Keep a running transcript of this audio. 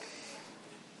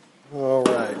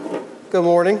Good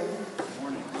morning.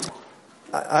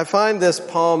 I find this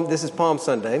is Palm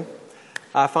Sunday.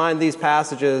 I find these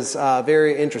passages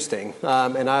very interesting.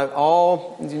 And I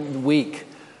all week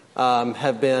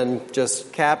have been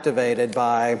just captivated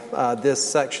by this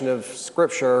section of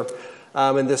Scripture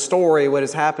and this story, what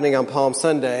is happening on Palm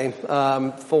Sunday,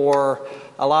 for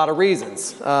a lot of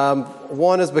reasons.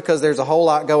 One is because there's a whole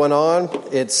lot going on.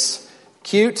 It's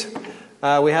cute.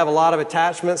 We have a lot of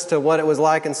attachments to what it was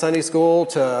like in Sunday school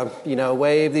to,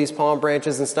 wave these palm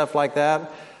branches and stuff like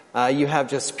that. You have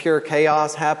just pure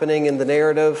chaos happening in the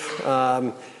narrative.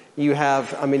 You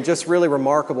have, just really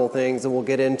remarkable things that we'll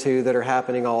get into that are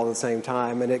happening all at the same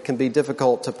time. And it can be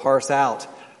difficult to parse out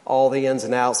all the ins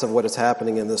and outs of what is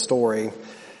happening in the story.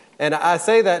 And I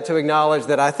say that to acknowledge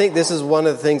that I think this is one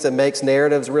of the things that makes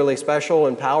narratives really special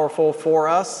and powerful for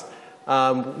us.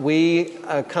 We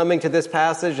are coming to this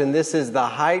passage, and this is the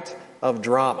height of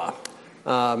drama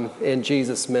in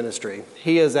Jesus' ministry.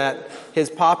 He is at his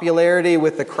popularity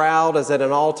with the crowd is at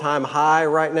an all-time high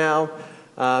right now.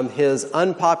 His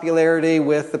unpopularity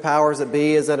with the powers that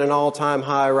be is at an all-time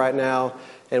high right now.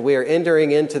 And we are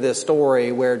entering into this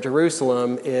story where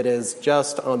Jerusalem, it is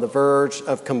just on the verge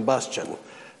of combustion.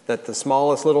 That the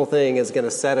smallest little thing is going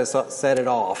to set it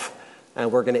off,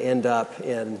 and we're going to end up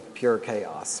in pure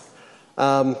chaos.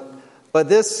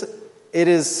 But it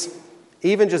is,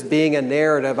 even just being a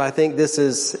narrative, I think it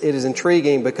is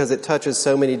intriguing because it touches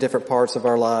so many different parts of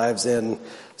our lives in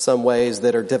some ways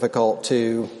that are difficult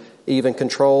to even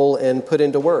control and put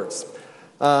into words.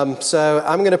 So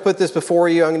I'm going to put this before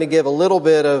you. I'm going to give a little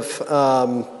bit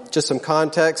of just some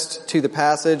context to the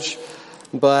passage,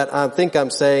 but I think I'm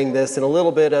saying this in a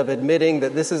little bit of admitting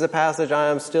that this is a passage I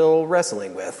am still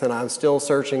wrestling with, and I'm still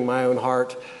searching my own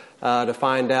heart to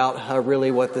find out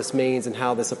really what this means and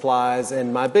how this applies.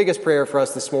 And my biggest prayer for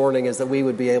us this morning is that we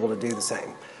would be able to do the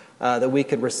same, that we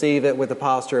could receive it with a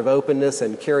posture of openness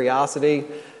and curiosity,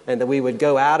 and that we would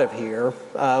go out of here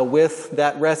with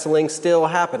that wrestling still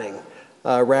happening,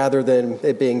 rather than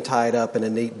it being tied up in a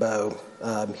neat bow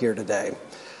here today.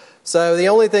 So the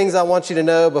only things I want you to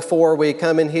know before we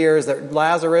come in here is that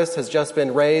Lazarus has just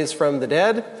been raised from the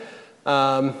dead.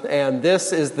 And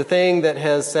this is the thing that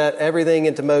has set everything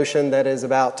into motion that is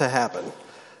about to happen.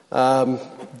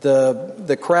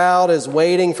 The crowd is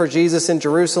waiting for Jesus in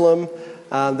Jerusalem.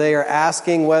 They are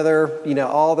asking whether,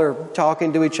 all they're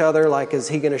talking to each other, like, is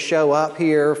he going to show up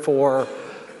here for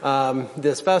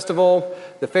this festival?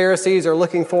 The Pharisees are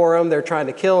looking for him. They're trying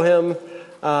to kill him.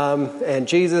 And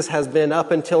Jesus has been up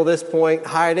until this point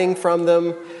hiding from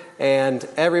them. And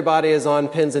everybody is on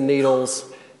pins and needles.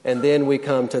 And then we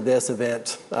come to this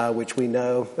event, which we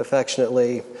know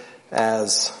affectionately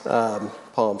as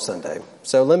Palm Sunday.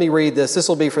 So let me read this. This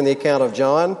will be from the account of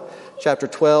John, chapter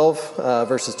 12,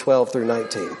 verses 12 through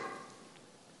 19.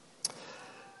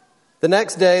 The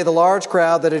next day, the large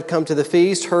crowd that had come to the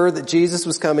feast heard that Jesus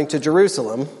was coming to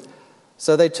Jerusalem.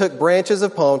 So they took branches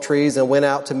of palm trees and went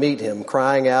out to meet him,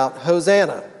 crying out,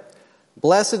 "Hosanna!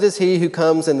 Blessed is he who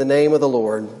comes in the name of the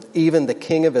Lord, even the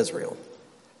King of Israel."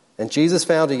 And Jesus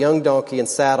found a young donkey and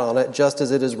sat on it, just as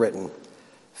it is written,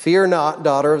 "Fear not,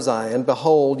 daughter of Zion.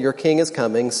 Behold, your king is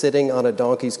coming, sitting on a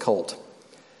donkey's colt."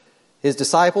 His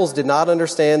disciples did not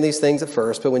understand these things at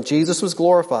first, but when Jesus was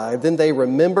glorified, then they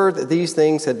remembered that these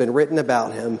things had been written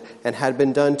about him and had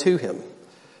been done to him.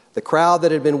 The crowd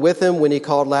that had been with him when he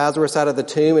called Lazarus out of the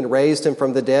tomb and raised him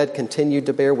from the dead continued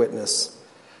to bear witness.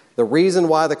 The reason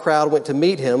why the crowd went to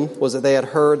meet him was that they had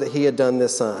heard that he had done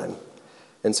this sign.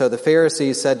 And so the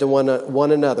Pharisees said to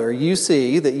one another, "You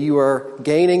see that you are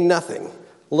gaining nothing.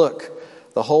 Look,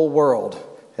 the whole world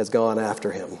has gone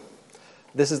after him."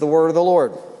 This is the word of the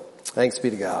Lord. Thanks be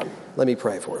to God. Let me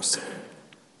pray for us.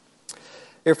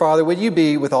 Dear Father, would you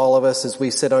be with all of us as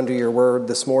we sit under your word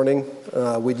this morning?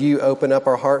 Would you open up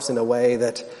our hearts in a way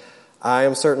that I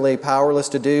am certainly powerless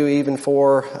to do, even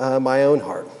for my own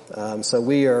heart. So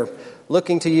we are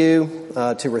looking to you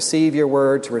to receive your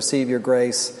word, to receive your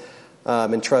grace,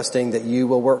 and trusting that you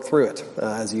will work through it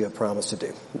as you have promised to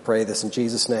do. We pray this in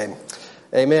Jesus' name.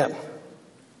 Amen.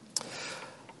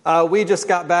 We just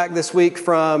got back this week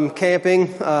from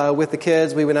camping with the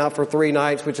kids. We went out for 3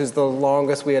 nights, which is the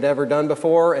longest we had ever done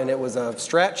before, and it was a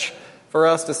stretch for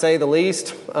us, to say the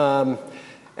least.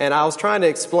 And I was trying to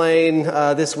explain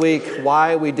this week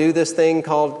why we do this thing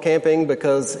called camping,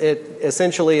 because it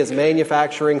essentially is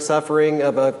manufacturing suffering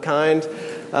of a kind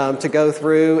to go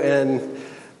through,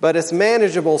 but it's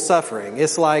manageable suffering.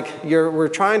 It's like we're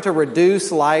trying to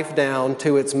reduce life down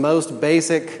to its most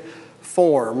basic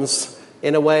forms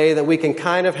in a way that we can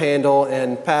kind of handle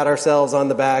and pat ourselves on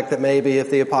the back that maybe if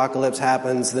the apocalypse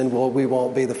happens, then we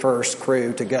won't be the first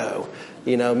crew to go.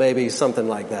 Maybe something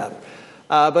like that.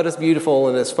 But it's beautiful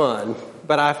and it's fun.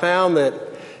 But I found that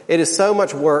it is so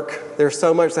much work. There's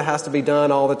so much that has to be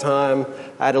done all the time.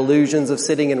 I had illusions of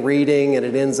sitting and reading, and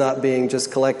it ends up being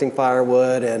just collecting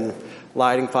firewood and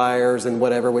lighting fires and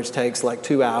whatever, which takes like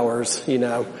 2 hours,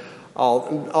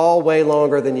 all way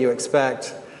longer than you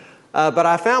expect. But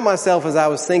I found myself as I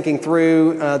was thinking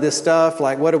through this stuff,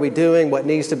 like what are we doing, what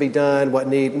needs to be done,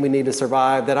 we need to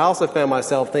survive, that I also found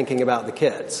myself thinking about the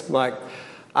kids. Like,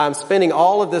 I'm spending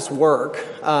all of this work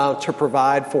to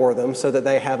provide for them so that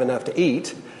they have enough to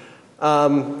eat.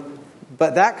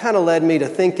 But that kind of led me to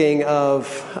thinking of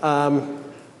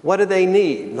what do they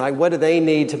need? Like, what do they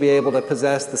need to be able to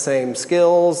possess the same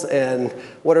skills? And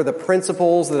what are the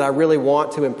principles that I really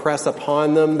want to impress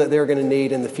upon them that they're going to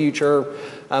need in the future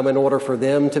in order for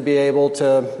them to be able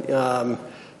to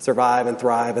survive and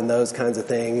thrive and those kinds of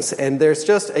things? And there's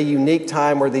just a unique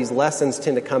time where these lessons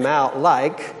tend to come out,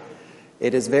 like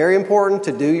it is very important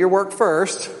to do your work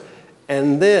first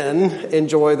and then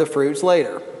enjoy the fruits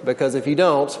later. Because if you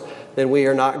don't, then we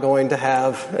are not going to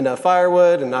have enough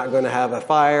firewood and not going to have a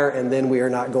fire, and then we are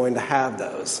not going to have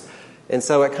those. And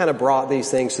so it kind of brought these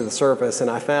things to the surface, and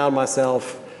I found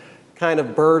myself kind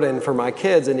of burdened for my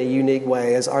kids in a unique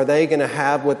way, as are they going to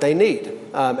have what they need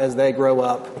as they grow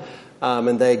up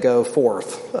and they go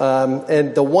forth.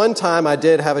 And the one time I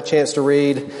did have a chance to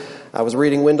read, I was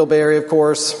reading Wendell of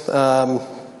course,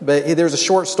 but there's a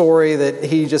short story that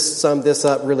he just summed this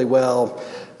up really well.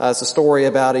 It's a story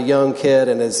about a young kid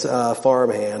and his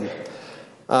farmhand.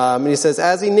 And he says,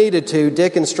 as he needed to,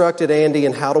 Dick instructed Andy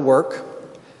in how to work,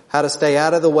 how to stay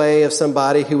out of the way of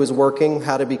somebody who was working,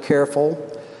 how to be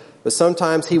careful. But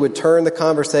sometimes he would turn the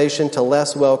conversation to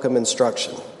less welcome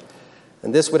instruction.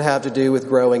 And this would have to do with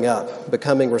growing up,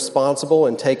 becoming responsible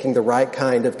and taking the right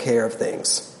kind of care of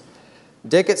things.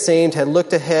 Dick, it seemed, had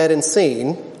looked ahead and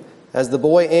seen, as the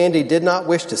boy Andy did not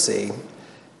wish to see,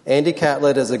 Andy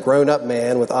Catlett is a grown-up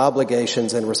man with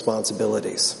obligations and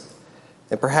responsibilities.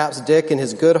 And perhaps Dick in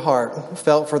his good heart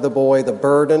felt for the boy the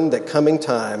burden that coming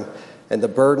time and the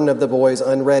burden of the boy's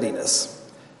unreadiness.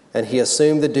 And he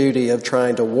assumed the duty of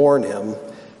trying to warn him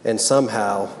and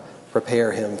somehow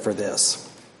prepare him for this.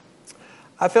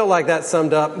 I felt like that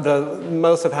summed up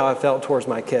most of how I felt towards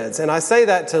my kids. And I say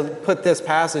that to put this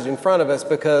passage in front of us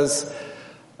because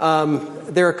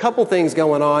there are a couple things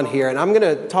going on here, and I'm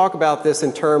going to talk about this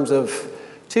in terms of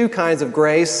two kinds of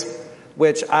grace,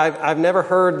 which I've never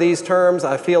heard these terms.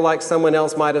 I feel like someone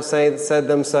else might have said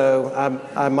them, so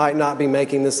I might not be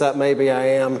making this up. Maybe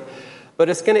I am. But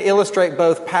it's going to illustrate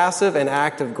both passive and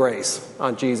active grace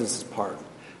on Jesus' part.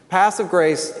 Passive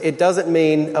grace, it doesn't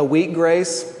mean a weak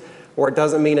grace, or it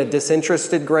doesn't mean a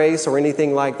disinterested grace or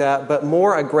anything like that, but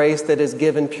more a grace that is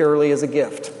given purely as a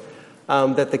gift.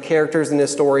 That the characters in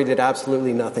this story did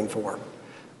absolutely nothing for.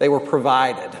 They were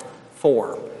provided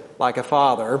for, like a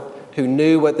father who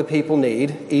knew what the people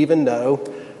need, even though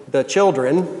the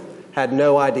children had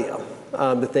no idea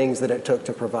the things that it took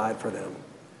to provide for them.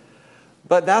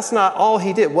 But that's not all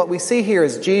he did. What we see here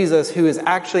is Jesus, who is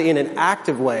actually in an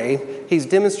active way, he's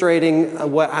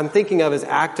demonstrating what I'm thinking of as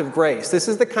active grace. This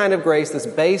is the kind of grace that's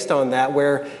based on that,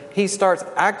 where he starts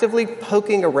actively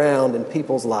poking around in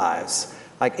people's lives,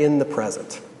 like in the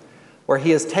present, where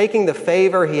he is taking the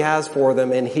favor he has for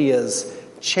them and he is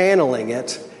channeling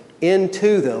it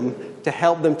into them to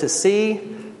help them to see,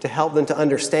 to help them to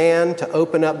understand, to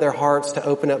open up their hearts, to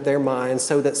open up their minds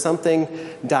so that something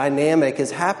dynamic is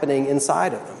happening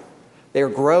inside of them. They're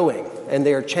growing and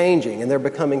they're changing and they're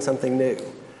becoming something new.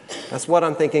 That's what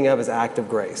I'm thinking of as active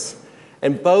grace.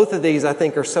 And both of these, I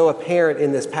think, are so apparent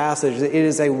in this passage. It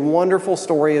is a wonderful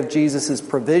story of Jesus'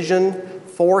 provision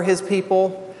for his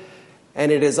people,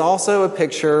 and it is also a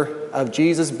picture of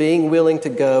Jesus being willing to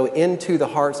go into the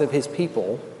hearts of his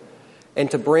people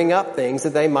and to bring up things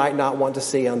that they might not want to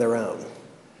see on their own.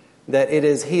 That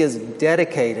he is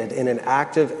dedicated in an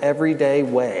active, everyday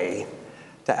way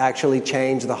to actually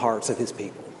change the hearts of his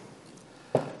people.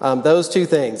 Those two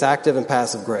things, active and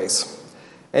passive grace.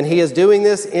 And he is doing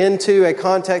this into a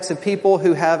context of people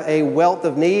who have a wealth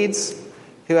of needs,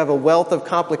 who have a wealth of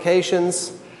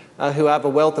complications, who have a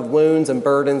wealth of wounds and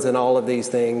burdens and all of these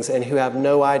things, and who have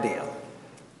no idea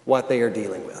what they are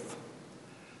dealing with.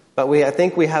 But I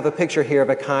think we have a picture here of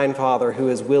a kind father who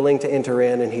is willing to enter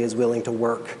in and he is willing to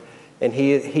work. And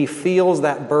he feels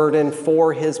that burden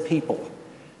for his people,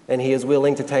 and he is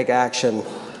willing to take action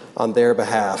on their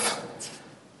behalf.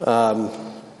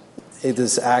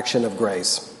 This action of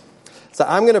grace. So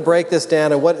I'm going to break this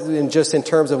down in just in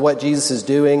terms of what Jesus is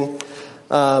doing.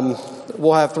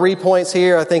 We'll have 3 points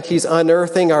here. I think he's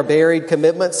unearthing our buried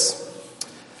commitments.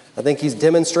 I think he's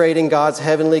demonstrating God's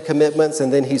heavenly commitments,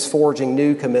 and then he's forging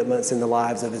new commitments in the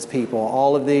lives of his people.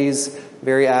 All of these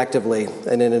very actively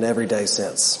and in an everyday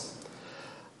sense.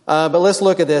 But let's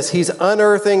look at this. He's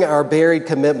unearthing our buried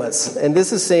commitments. And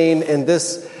this is seen in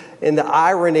the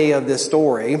irony of this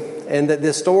story, and that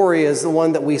this story is the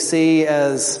one that we see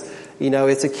as,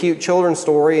 it's a cute children's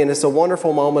story, and it's a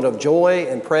wonderful moment of joy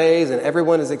and praise, and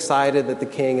everyone is excited that the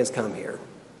king has come here.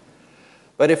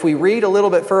 But if we read a little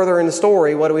bit further in the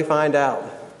story, what do we find out?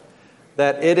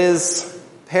 That it is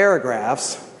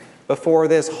paragraphs before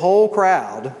this whole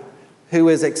crowd who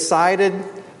is excited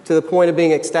to the point of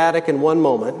being ecstatic in one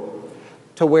moment,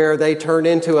 to where they turn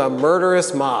into a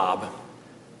murderous mob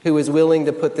who is willing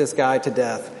to put this guy to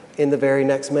death in the very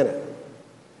next minute.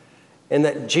 And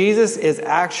that Jesus is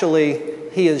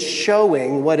he is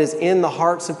showing what is in the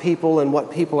hearts of people and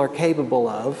what people are capable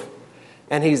of.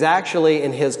 And he's actually,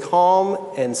 in his calm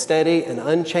and steady and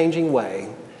unchanging way,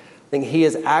 I think he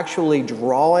is actually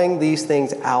drawing these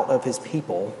things out of his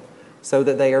people so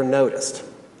that they are noticed.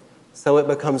 So it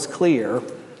becomes clear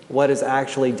what is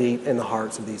actually deep in the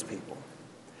hearts of these people.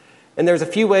 And there's a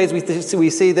few ways we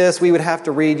see this. We would have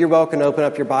to read. You're welcome to open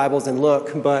up your Bibles and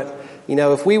look. But,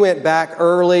 if we went back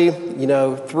early,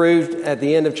 through at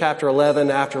the end of chapter 11,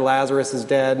 after Lazarus is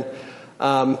dead,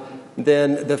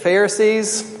 then the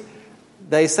Pharisees,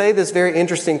 they say this very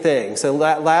interesting thing. So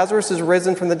Lazarus is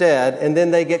risen from the dead, and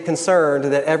then they get concerned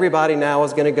that everybody now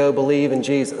is going to go believe in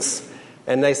Jesus.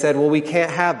 And they said, well, we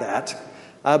can't have that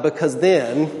because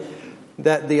then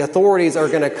that the authorities are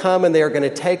going to come and they are going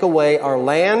to take away our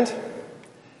land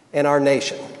and our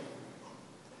nation.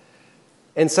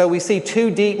 And so we see two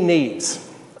deep needs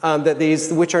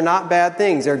which are not bad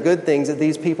things. They're good things that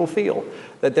these people feel.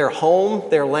 That their home,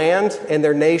 their land, and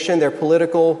their nation, their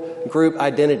political group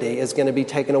identity is going to be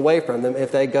taken away from them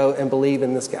if they go and believe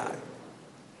in this guy.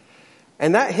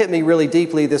 And that hit me really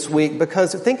deeply this week,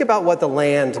 because think about what the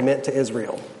land meant to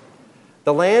Israel.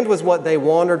 The land was what they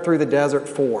wandered through the desert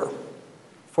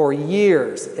for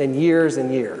years and years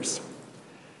and years.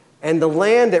 And the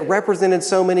land, it represented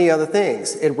so many other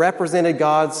things. It represented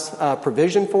God's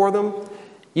provision for them.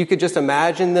 You could just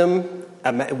imagine them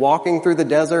walking through the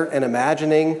desert and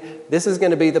imagining this is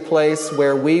going to be the place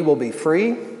where we will be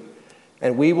free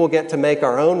and we will get to make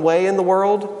our own way in the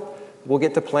world. We'll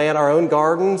get to plant our own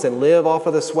gardens and live off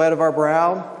of the sweat of our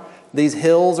brow. These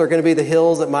hills are going to be the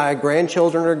hills that my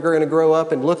grandchildren are going to grow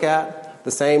up and look at,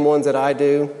 the same ones that I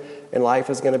do, and life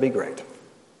is going to be great.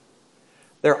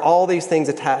 There are all these things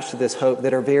attached to this hope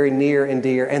that are very near and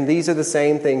dear, and these are the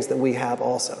same things that we have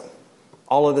also.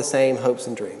 All of the same hopes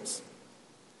and dreams.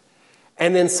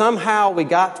 And then somehow we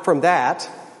got from that,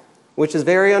 which is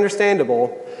very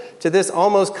understandable, to this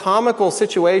almost comical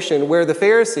situation where the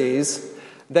Pharisees,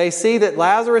 they see that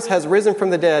Lazarus has risen from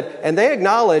the dead, and they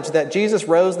acknowledge that Jesus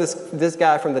rose this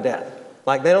guy from the dead.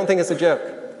 Like, they don't think it's a joke.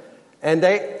 And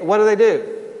what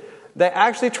do? They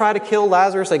actually try to kill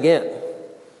Lazarus again.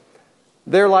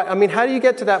 They're like, how do you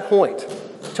get to that point?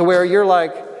 To where you're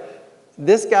like,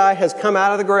 this guy has come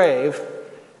out of the grave,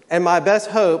 and my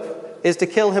best hope is to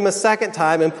kill him a second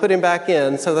time and put him back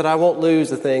in so that I won't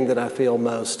lose the thing that I feel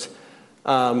most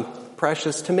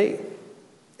precious to me.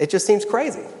 It just seems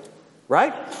crazy,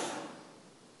 right?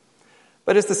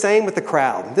 But it's the same with the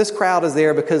crowd. This crowd is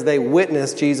there because they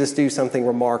witnessed Jesus do something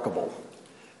remarkable.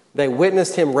 They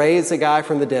witnessed him raise a guy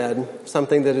from the dead,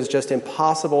 something that is just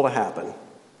impossible to happen.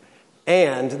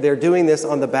 And they're doing this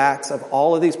on the backs of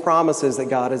all of these promises that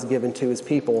God has given to his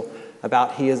people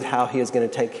about how he is going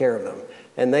to take care of them.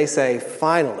 And they say,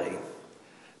 finally,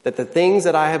 that the things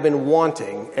that I have been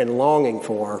wanting and longing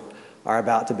for are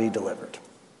about to be delivered.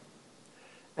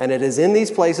 And it is in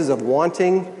these places of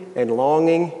wanting and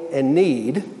longing and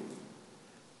need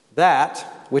that,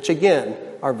 which again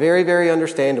are very, very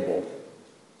understandable,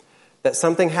 that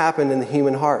something happened in the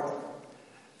human heart.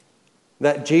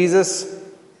 That Jesus,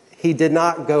 he did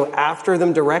not go after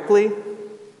them directly.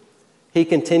 He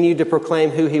continued to proclaim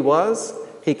who he was.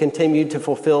 He continued to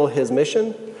fulfill his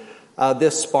mission.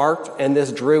 This sparked and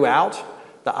this drew out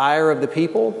the ire of the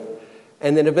people.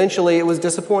 And then eventually it was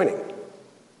disappointing.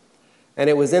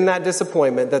 And it was in that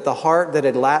disappointment that the heart that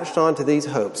had latched onto these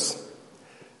hopes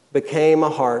became a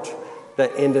heart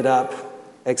that ended up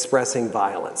expressing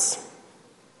violence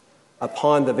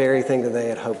upon the very thing that they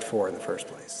had hoped for in the first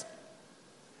place.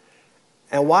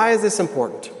 And why is this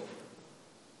important?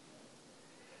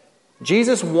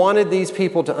 Jesus wanted these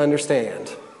people to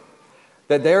understand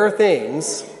that there are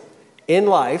things in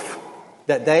life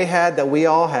that they had, that we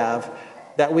all have,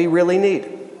 that we really need,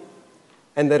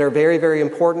 and that are very, very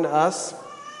important to us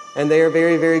And they are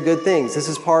very, very good things. This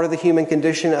is part of the human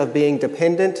condition of being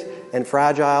dependent and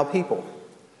fragile people.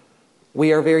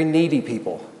 We are very needy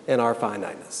people in our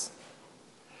finiteness.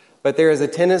 But there is a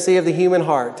tendency of the human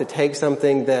heart to take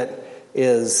something that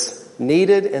is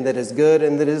needed and that is good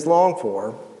and that is longed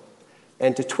for,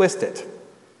 and to twist it,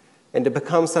 and to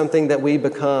become something that we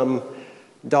become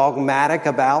dogmatic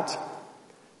about,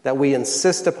 that we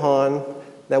insist upon,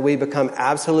 that we become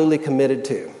absolutely committed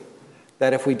to.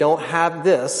 That if we don't have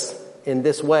this in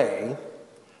this way,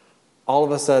 all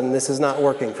of a sudden this is not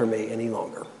working for me any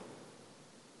longer.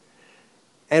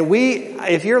 And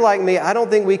if you're like me, I don't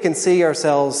think we can see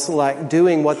ourselves like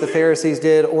doing what the Pharisees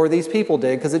did or these people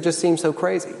did, because it just seems so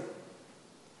crazy.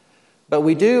 But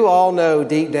we do all know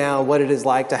deep down what it is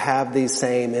like to have these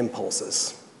same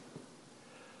impulses.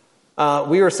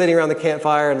 We were sitting around the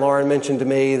campfire and Lauren mentioned to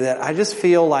me that I just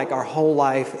feel like our whole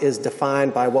life is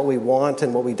defined by what we want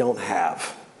and what we don't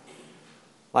have.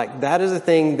 Like that is a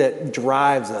thing that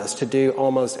drives us to do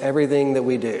almost everything that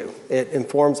we do. It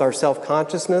informs our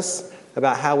self-consciousness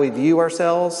about how we view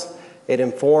ourselves. It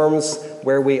informs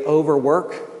where we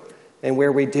overwork and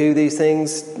where we do these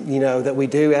things, that we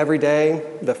do every day,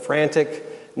 the frantic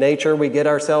nature we get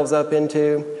ourselves up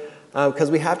into, because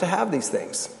we have to have these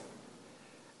things.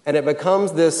 And it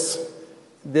becomes this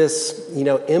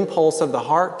impulse of the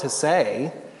heart to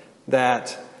say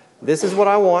that this is what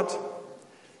I want,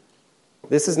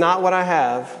 this is not what I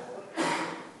have,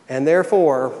 and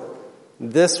therefore,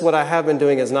 what I have been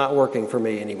doing is not working for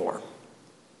me anymore.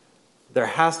 There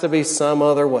has to be some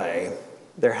other way.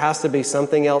 There has to be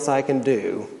something else I can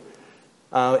do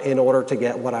in order to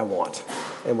get what I want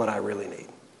and what I really need.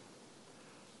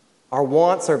 Our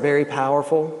wants are very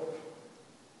powerful,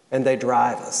 and they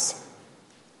drive us.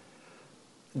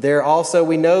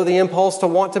 We know the impulse to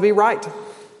want to be right,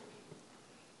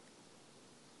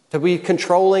 to be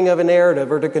controlling of a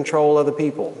narrative or to control other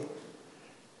people.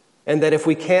 And that if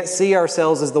we can't see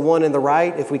ourselves as the one in the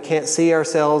right, if we can't see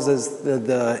ourselves as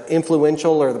the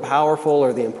influential or the powerful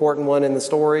or the important one in the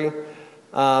story,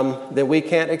 then we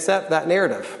can't accept that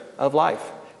narrative of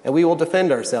life. And we will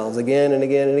defend ourselves again and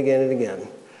again and again and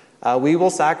again. We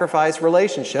will sacrifice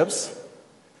relationships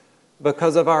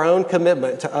because of our own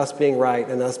commitment to us being right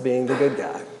and us being the good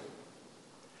guy.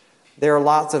 There are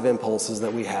lots of impulses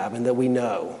that we have and that we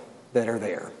know that are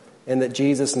there, and that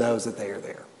Jesus knows that they are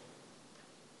there.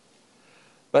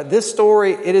 But this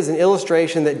story, it is an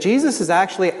illustration that Jesus is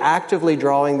actually actively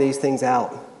drawing these things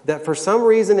out. That for some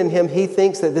reason in him, he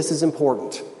thinks that this is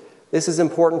important. This is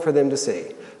important for them to see.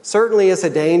 Certainly it's a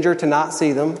danger to not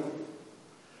see them,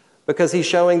 because he's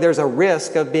showing there's a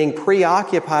risk of being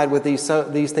preoccupied with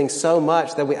these things so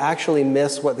much that we actually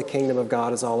miss what the kingdom of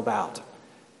God is all about.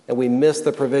 And we miss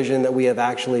the provision that we have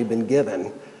actually been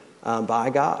given by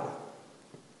God.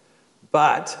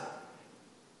 But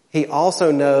he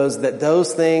also knows that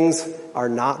those things are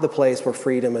not the place where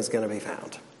freedom is going to be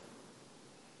found.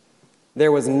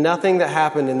 There was nothing that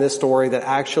happened in this story that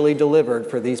actually delivered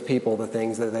for these people the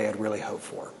things that they had really hoped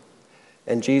for.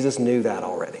 And Jesus knew that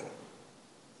already.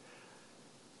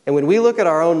 And when we look at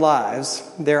our own lives,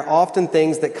 there are often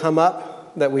things that come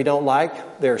up that we don't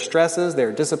like. There are stresses, there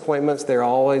are disappointments, there are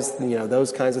always,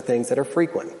 those kinds of things that are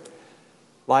frequent.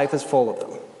 Life is full of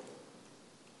them.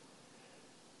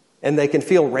 And they can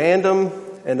feel random,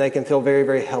 and they can feel very,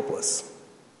 very helpless.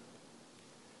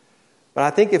 But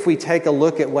I think if we take a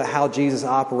look at how Jesus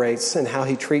operates and how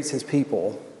he treats his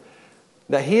people,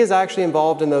 that he is actually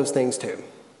involved in those things too.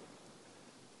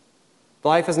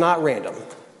 Life is not random.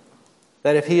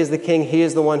 That if he is the king, he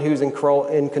is the one who's in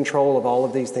control of all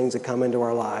of these things that come into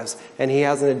our lives, and he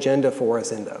has an agenda for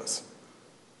us in those.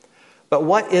 But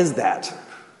what is that?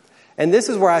 And this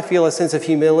is where I feel a sense of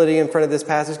humility in front of this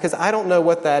passage, because I don't know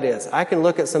what that is. I can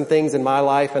look at some things in my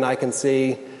life and I can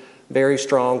see very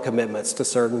strong commitments to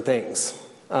certain things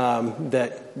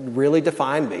that really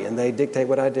define me and they dictate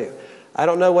what I do. I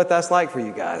don't know what that's like for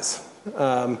you guys.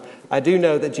 I do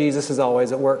know that Jesus is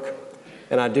always at work,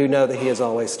 and I do know that he is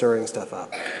always stirring stuff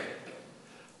up.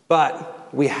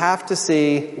 But we have to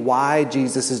see why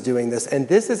Jesus is doing this. And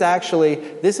this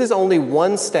is only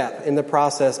one step in the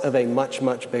process of a much,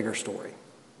 much bigger story.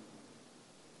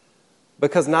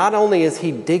 Because not only is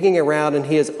he digging around and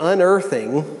he is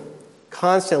unearthing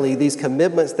constantly these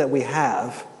commitments that we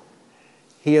have,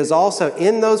 he is also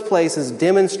in those places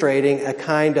demonstrating a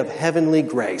kind of heavenly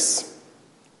grace,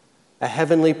 a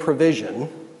heavenly provision,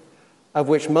 of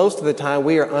which most of the time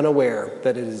we are unaware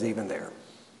that it is even there.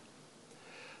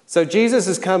 So Jesus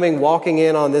is walking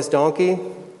in on this donkey,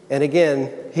 and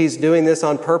again, he's doing this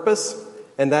on purpose.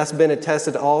 And that's been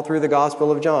attested all through the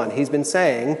Gospel of John. He's been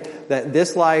saying that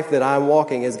this life that I'm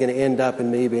walking is going to end up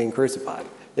in me being crucified.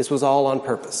 This was all on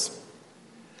purpose.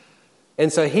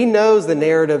 And so he knows the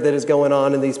narrative that is going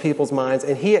on in these people's minds,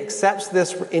 and he accepts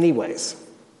this anyways.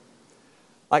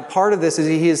 Like part of this is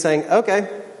he is saying,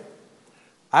 okay,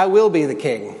 I will be the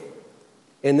king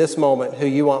in this moment who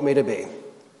you want me to be,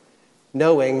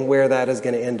 knowing where that is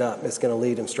going to end up. It's going to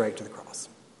lead him straight to the cross.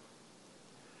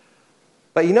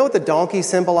 But you know what the donkey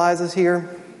symbolizes here?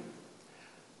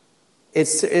 It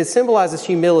symbolizes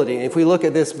humility. And if we look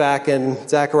at this back in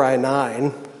Zechariah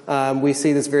 9, we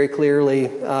see this very clearly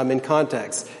in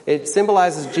context. It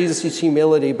symbolizes Jesus'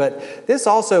 humility, but this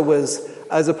also was,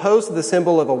 as opposed to the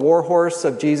symbol of a war horse,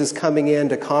 of Jesus coming in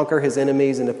to conquer his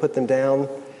enemies and to put them down,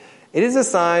 it is a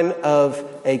sign of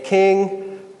a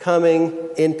king coming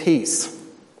in peace,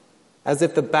 as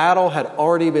if the battle had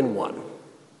already been won.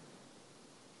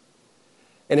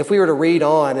 And if we were to read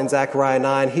on in Zechariah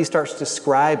 9, he starts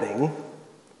describing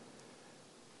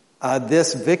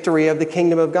this victory of the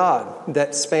kingdom of God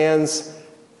that spans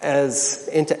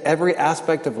into every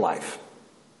aspect of life.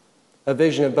 A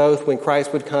vision of both when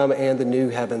Christ would come and the new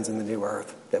heavens and the new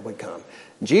earth that would come.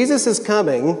 Jesus is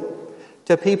coming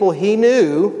to people he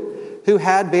knew who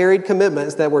had buried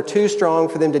commitments that were too strong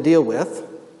for them to deal with.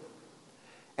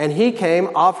 And he came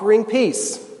offering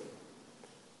peace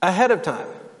ahead of time.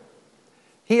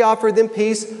 He offered them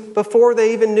peace before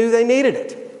they even knew they needed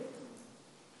it.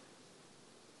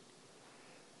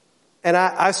 And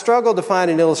I struggled to find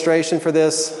an illustration for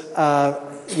this.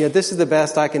 This is the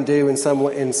best I can do in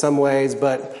some ways,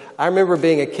 but I remember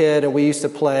being a kid and we used to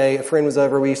play, a friend was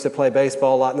over, we used to play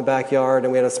baseball a lot in the backyard,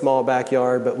 and we had a small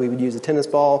backyard, but we would use a tennis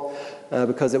ball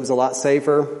because it was a lot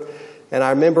safer. And I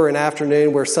remember an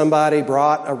afternoon where somebody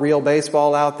brought a real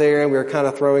baseball out there and we were kind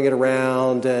of throwing it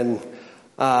around,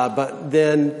 but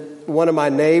then one of my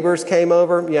neighbors came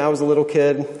over. I was a little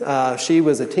kid. She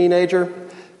was a teenager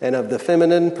and of the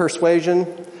feminine persuasion.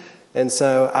 And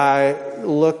so I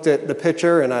looked at the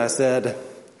pitcher and I said,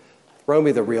 throw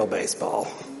me the real baseball.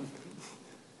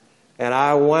 And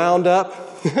I wound up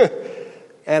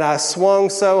and I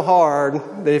swung so hard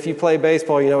that if you play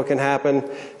baseball, what can happen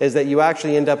is that you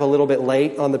actually end up a little bit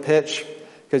late on the pitch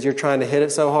because you're trying to hit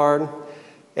it so hard.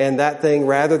 And that thing,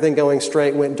 rather than going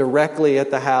straight, went directly at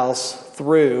the house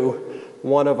through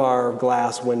one of our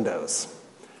glass windows.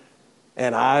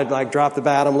 And I dropped the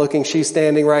bat. I'm looking. She's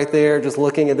standing right there, just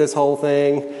looking at this whole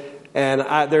thing. And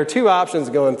there are two options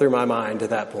going through my mind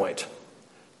at that point.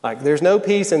 There's no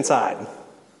peace inside.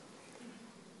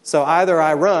 So either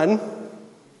I run,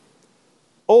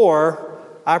 or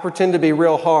I pretend to be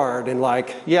real hard and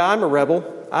I'm a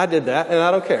rebel. I did that, and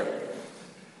I don't care.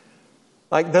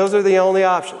 Those are the only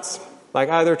options.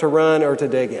 Either to run or to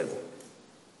dig in.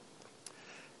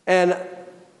 And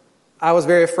I was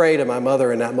very afraid of my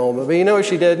mother in that moment. But you know what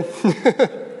she did?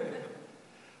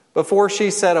 Before she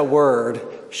said a word,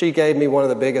 she gave me one of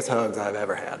the biggest hugs I've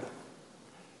ever had.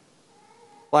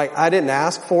 I didn't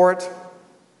ask for it.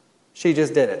 She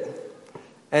just did it.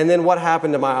 And then what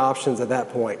happened to my options at that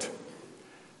point?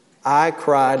 I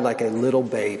cried like a little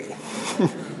baby.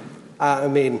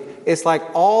 It's like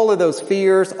all of those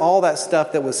fears, all that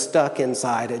stuff that was stuck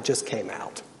inside, it just came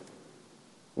out.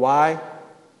 Why?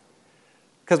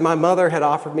 Because my mother had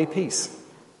offered me peace.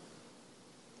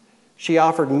 She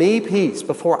offered me peace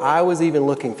before I was even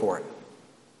looking for it.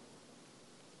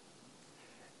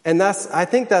 And I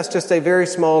think that's just a very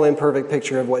small, imperfect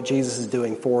picture of what Jesus is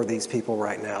doing for these people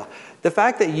right now. The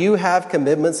fact that you have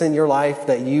commitments in your life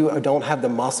that you don't have the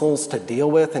muscles to deal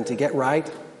with and to get right,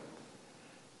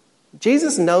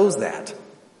 Jesus knows that.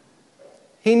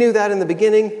 He knew that in the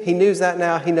beginning. He knows that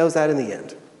now. He knows that in the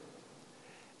end.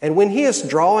 And when he is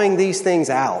drawing these things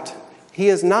out, he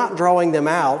is not drawing them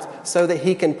out so that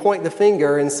he can point the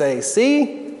finger and say,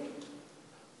 see,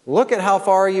 look at how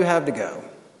far you have to go.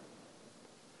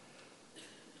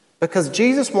 Because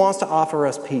Jesus wants to offer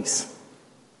us peace.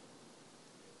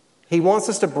 He wants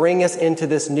us to bring us into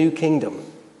this new kingdom.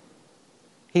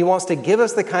 He wants to give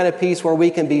us the kind of peace where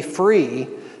we can be free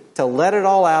to let it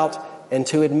all out and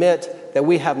to admit that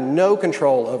we have no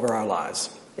control over our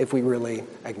lives if we really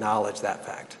acknowledge that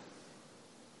fact.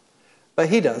 But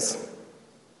he does.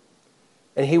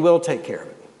 And he will take care of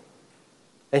it.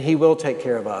 And he will take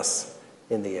care of us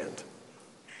in the end.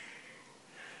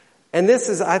 And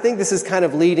I think this is kind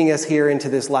of leading us here into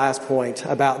this last point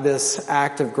about this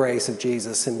act of grace of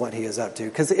Jesus and what he is up to.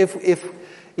 Because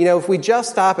if we just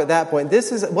stop at that point,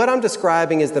 this is what I'm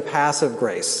describing is the passive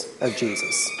grace of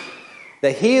Jesus.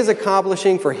 That he is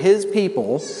accomplishing for his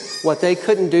people what they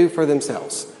couldn't do for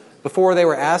themselves before they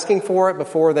were asking for it,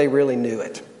 before they really knew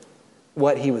it.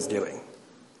 what he was doing.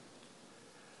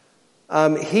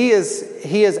 This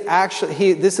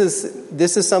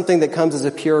is something that comes as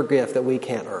a pure gift that we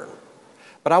can't earn.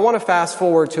 But I want to fast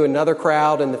forward to another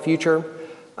crowd in the future,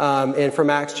 and from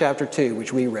Acts chapter 2,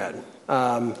 which we read.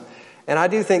 And I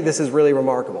do think this is really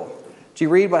remarkable. Do you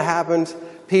read what happened?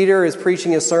 Peter is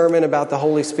preaching a sermon about the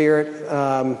Holy Spirit,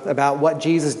 about what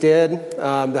Jesus did.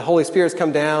 The Holy Spirit's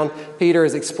come down. Peter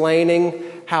is explaining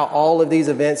how all of these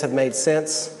events have made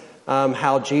sense.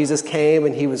 How Jesus came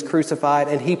and he was crucified,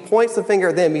 and he points the finger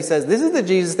at them. He says, this is the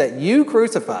Jesus that you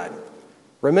crucified.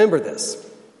 Remember this.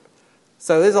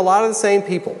 So there's a lot of the same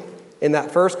people in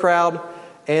that first crowd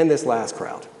and this last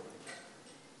crowd.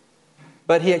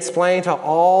 But he explained how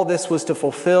all this was to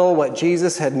fulfill what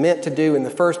Jesus had meant to do in the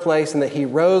first place, and that he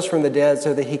rose from the dead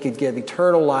so that he could give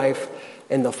eternal life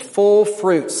and the full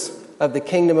fruits of the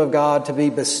kingdom of God to be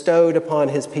bestowed upon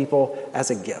his people as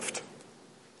a gift.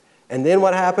 And then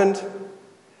what happened?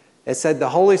 It said the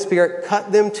Holy Spirit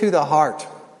cut them to the heart.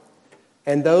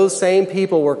 And those same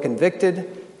people were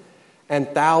convicted, and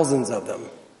thousands of them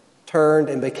turned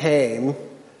and became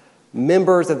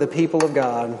members of the people of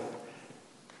God.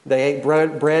 They ate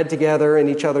bread together in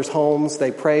each other's homes.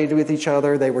 They prayed with each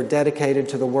other. They were dedicated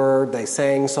to the word. They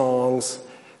sang songs.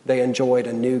 They enjoyed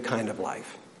a new kind of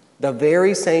life. The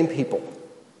very same people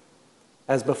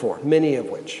as before, many of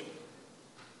which.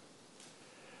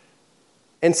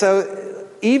 And so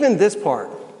even this part,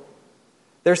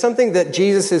 there's something that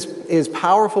Jesus is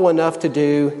powerful enough to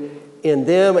do in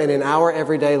them and in our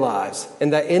everyday lives.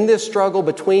 And that in this struggle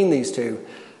between these two,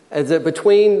 is that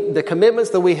between the commitments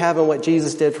that we have and what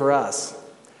Jesus did for us,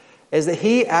 is that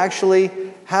he actually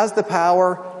has the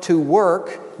power to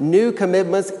work new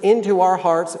commitments into our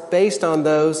hearts based on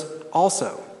those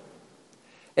also.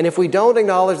 And if we don't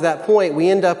acknowledge that point, we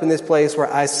end up in this place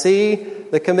where I see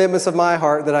the commitments of my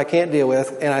heart that I can't deal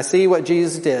with, and I see what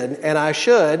Jesus did, and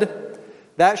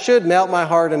that should melt my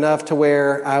heart enough to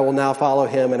where I will now follow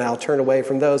him and I'll turn away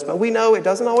from those. But we know it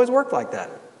doesn't always work like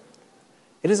that.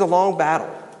 It is a long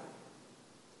battle.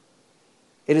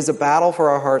 It is a battle for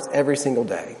our hearts every single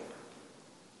day.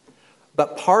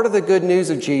 But part of the good news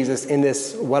of Jesus in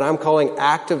this, what I'm calling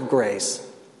act of grace,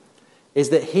 is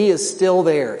that he is still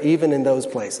there, even in those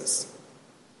places.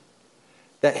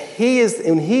 That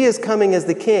when he is coming as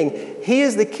the king, he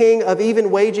is the king of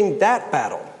even waging that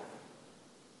battle.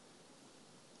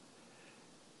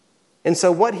 And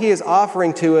so what he is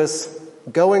offering to us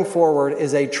going forward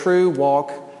is a true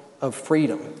walk of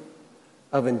freedom,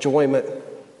 of enjoyment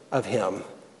of him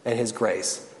and his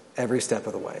grace every step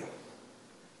of the way.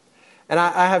 And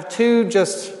I have two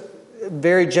just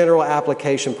very general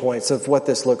application points of what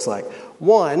this looks like.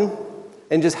 One,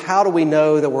 and just how do we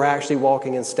know that we're actually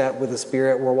walking in step with the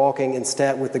Spirit? We're walking in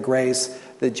step with the grace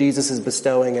that Jesus is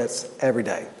bestowing us every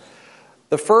day.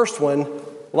 The first one,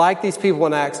 like these people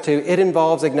in Acts 2, it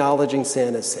involves acknowledging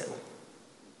sin as sin.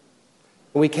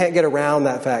 We can't get around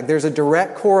that fact. There's a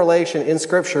direct correlation in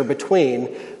Scripture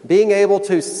between being able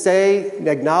to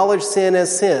acknowledge sin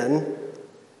as sin,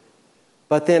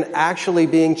 but then actually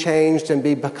being changed and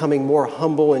becoming more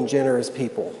humble and generous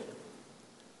people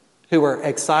who are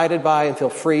excited by and feel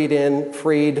freed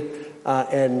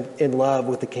and in love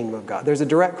with the kingdom of God. There's a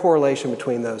direct correlation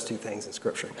between those two things in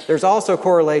Scripture. There's also a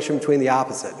correlation between the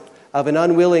opposite, of an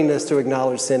unwillingness to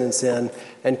acknowledge sin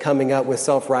and coming up with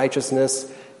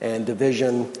self-righteousness and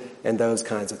division and those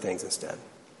kinds of things instead.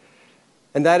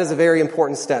 And that is a very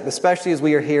important step, especially as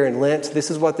we are here in Lent. This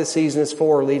is what this season is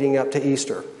for leading up to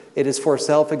Easter. It is for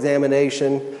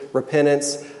self-examination,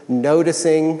 repentance,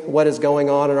 noticing what is going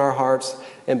on in our hearts,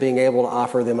 and being able to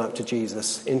offer them up to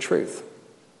Jesus in truth.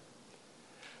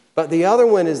 But the other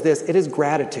one is this: it is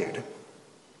gratitude.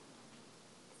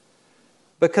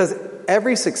 Because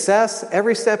every success,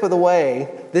 every step of the way,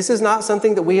 this is not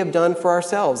something that we have done for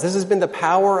ourselves. This has been the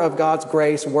power of God's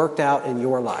grace worked out in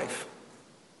your life.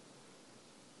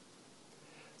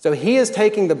 So he is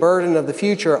taking the burden of the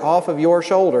future off of your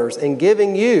shoulders and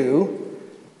giving you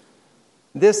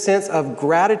this sense of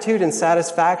gratitude and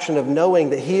satisfaction of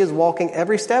knowing that he is walking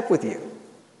every step with you.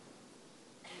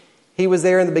 He was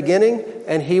there in the beginning,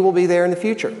 and he will be there in the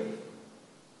future.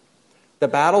 The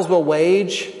battles will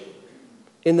wage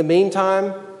in the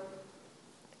meantime,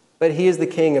 but he is the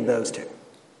king of those two.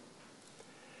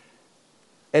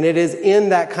 And it is in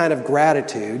that kind of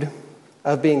gratitude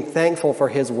of being thankful for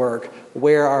his work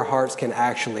where our hearts can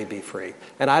actually be free.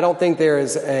 And I don't think there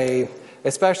is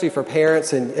especially for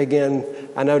parents, and again,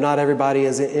 I know not everybody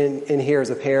is in here as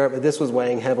a parent, but this was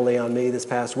weighing heavily on me this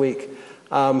past week.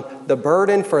 The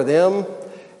burden for them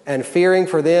and fearing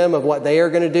for them of what they are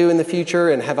going to do in the future,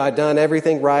 and have I done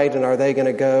everything right, and are they going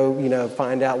to go,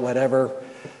 find out whatever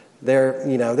they're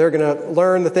going to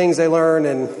learn the things they learn,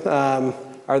 and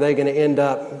are they going to end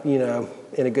up,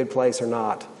 in a good place or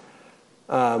not?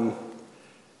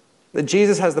 That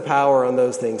Jesus has the power on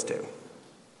those things too.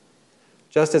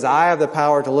 Just as I have the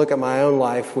power to look at my own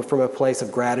life from a place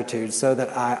of gratitude, so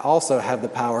that I also have the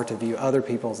power to view other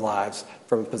people's lives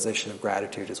from a position of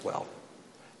gratitude as well.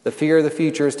 The fear of the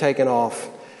future is taken off,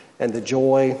 and the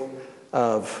joy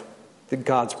of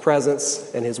God's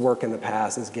presence and his work in the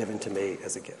past is given to me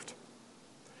as a gift.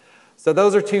 So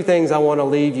those are two things I want to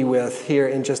leave you with here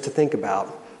and just to think about.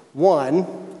 One,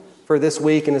 for this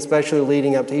week and especially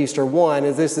leading up to Easter, one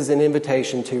is this is an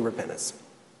invitation to repentance.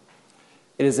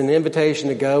 It is an invitation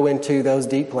to go into those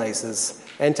deep places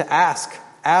and to ask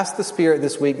the Spirit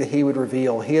this week that he would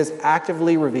reveal. He is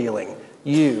actively revealing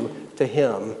you to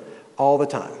him all the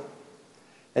time.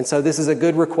 And so this is a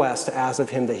good request to ask of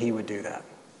him that he would do that.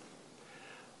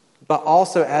 But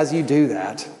also, as you do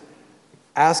that,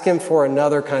 ask him for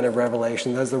another kind of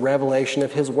revelation. That's the revelation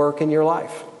of his work in your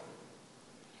life.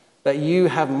 That you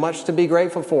have much to be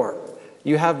grateful for.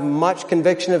 You have much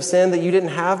conviction of sin that you didn't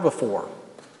have before.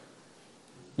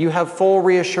 You have full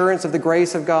reassurance of the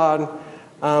grace of God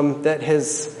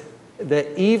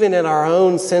that even in our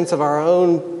own sense of our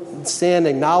own sin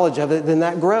and knowledge of it, then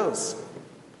that grows.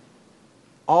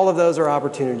 All of those are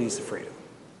opportunities of freedom.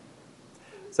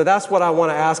 So that's what I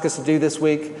want to ask us to do this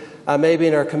week. Maybe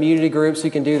in our community groups, you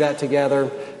can do that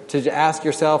together, to ask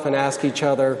yourself and ask each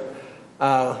other,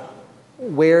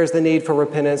 where is the need for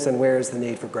repentance and where is the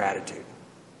need for gratitude?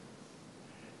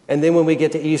 And then when we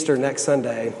get to Easter next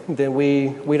Sunday, then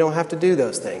we don't have to do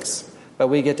those things. But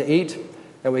we get to eat,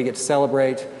 and we get to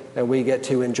celebrate, and we get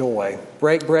to enjoy.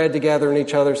 Break bread together in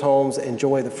each other's homes,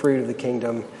 enjoy the fruit of the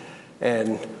kingdom,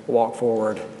 and walk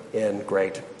forward in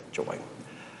great joy.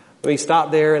 Let me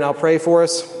stop there, and I'll pray for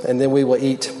us, and then we will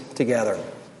eat together.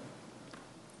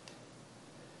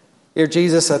 Dear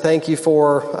Jesus, I thank you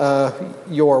for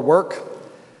your work,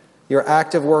 your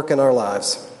active work in our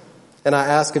lives. And I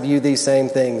ask of you these same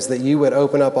things, that you would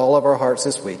open up all of our hearts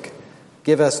this week.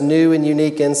 Give us new and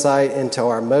unique insight into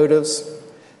our motives,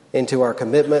 into our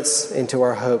commitments, into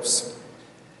our hopes.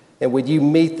 And would you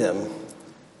meet them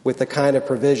with the kind of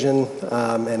provision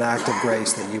and act of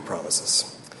grace that you promise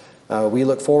us. We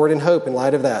look forward in hope in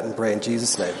light of that and pray in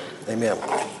Jesus' name.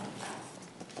 Amen.